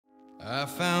I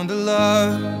found a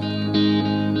love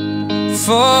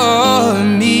for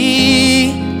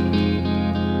me.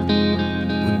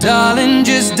 Well, darling,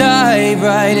 just dive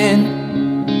right in,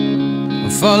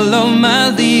 follow my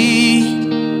lead.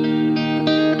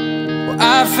 Well,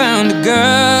 I found a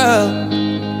girl,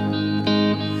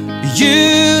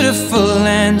 beautiful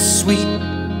and sweet.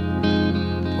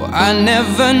 Well, I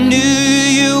never knew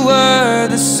you were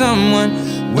the someone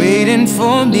waiting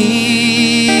for me.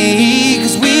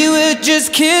 'Cause we were just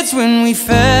kids when we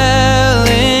fell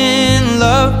in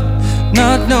love,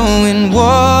 not knowing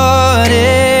what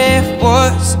it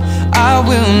was. I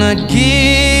will not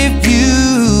give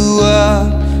you up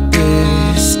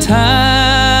this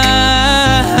time.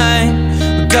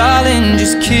 Well, darling,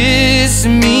 just kiss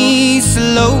me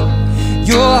slow.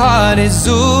 Your heart is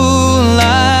all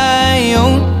I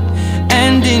own,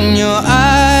 and in your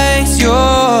eyes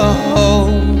you're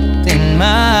holding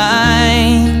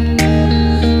mine.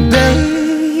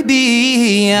 Baby,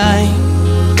 I'm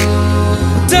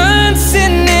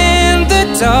dancing in the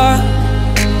dark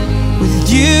with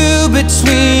you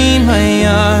between my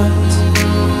arms,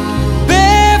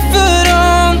 barefoot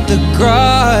on the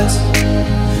grass.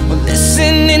 We're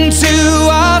listening to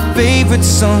our favorite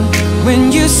song. When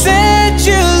you said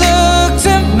you looked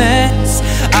a mess,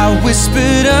 I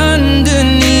whispered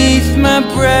underneath my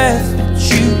breath, but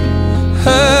you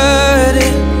heard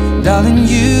it. Darling,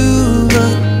 you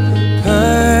look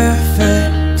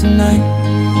perfect tonight.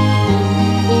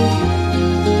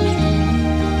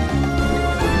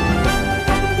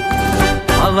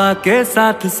 हवा के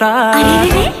साथ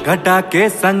साथ घटा के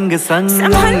संग संग,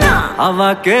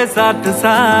 हवा के साथ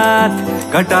साथ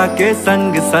घटा के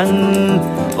संग संग,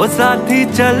 ओ साथी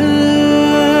चल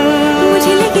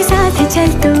मुझे लेके साथ चल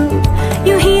तू,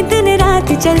 यूं ही दिन रात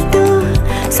चल तू,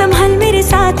 संभल मेरे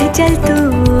साथ चल तू,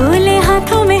 ले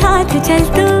हाथों में हाथ चल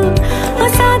तू, ओ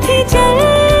साथी चल।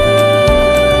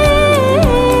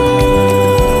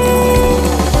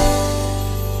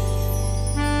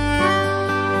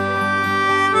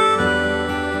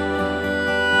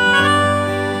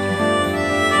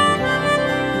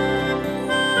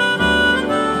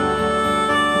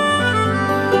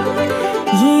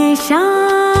 ये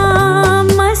शाम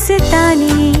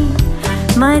मस्तानी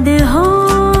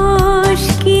मदहोश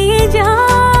किए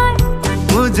जाए,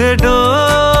 मुझे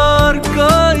डोर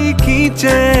कोई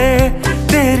खींचे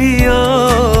तेरी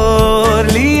ओर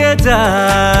लिए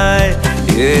जाए।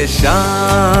 ये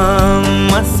शाम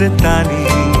मस्तानी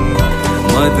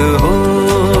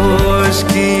मदहोश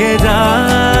किए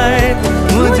जाए,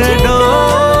 मुझे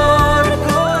डोर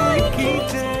कोई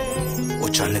खींचे। ओ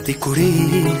चन्न दी कुड़ी,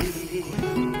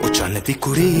 ओ चन्न दी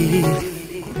कुड़ी,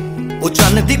 ओ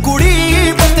चन्न दी कुड़ी,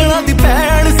 बदला दी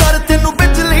भैन, सर तेनू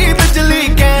बिजली बिजली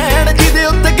कहण, जिदे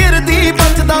उत्ते गिरदी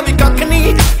बचदा भी कख नी,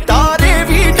 तारे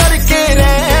भी डर के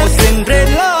रहण।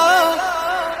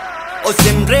 ओ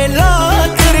सिमरेला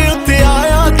तेरे उत्ते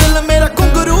आया, दिल मेरा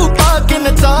घुंघरू पा के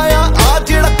नचाया, आ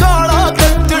जेड़ा काला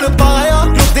गजड़ पाया,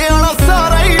 लुधियाना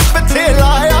सारा ही पिछे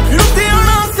लाया,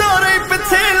 लुधियाना सारा ही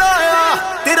पिछे लाया,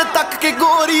 तेरे तक के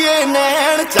गोरीए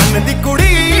नैन। चन्न दी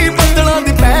कुड़ी, बदला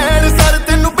दी भैन, सर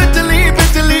तेनू बिजली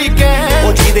बिजली कहण,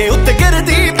 ओ जिदे उत्ते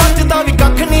गिरदी बचदा भी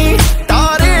कख नी,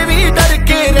 तारे भी डर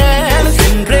के रहण।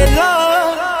 सिमरेला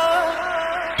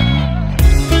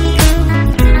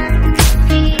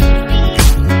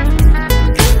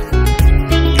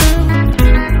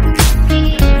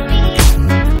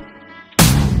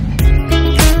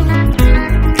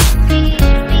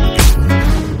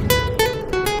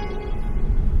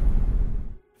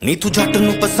नी तू जट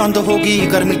नू पसंद होगी,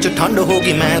 गर्मी च ठंड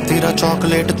होगी, मैं तेरा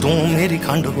चॉकलेट तू मेरी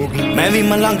खंड होगी, मैं भी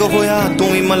मलंग होया तू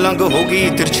भी मलंग होगी,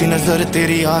 तिरछी नजर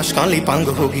तेरी आशकां लई पंग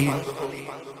होगी।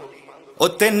 ओ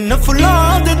 3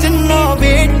 फुल्लां दे जिन्ना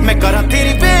वेट मैं करा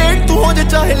तेरी वेट, तू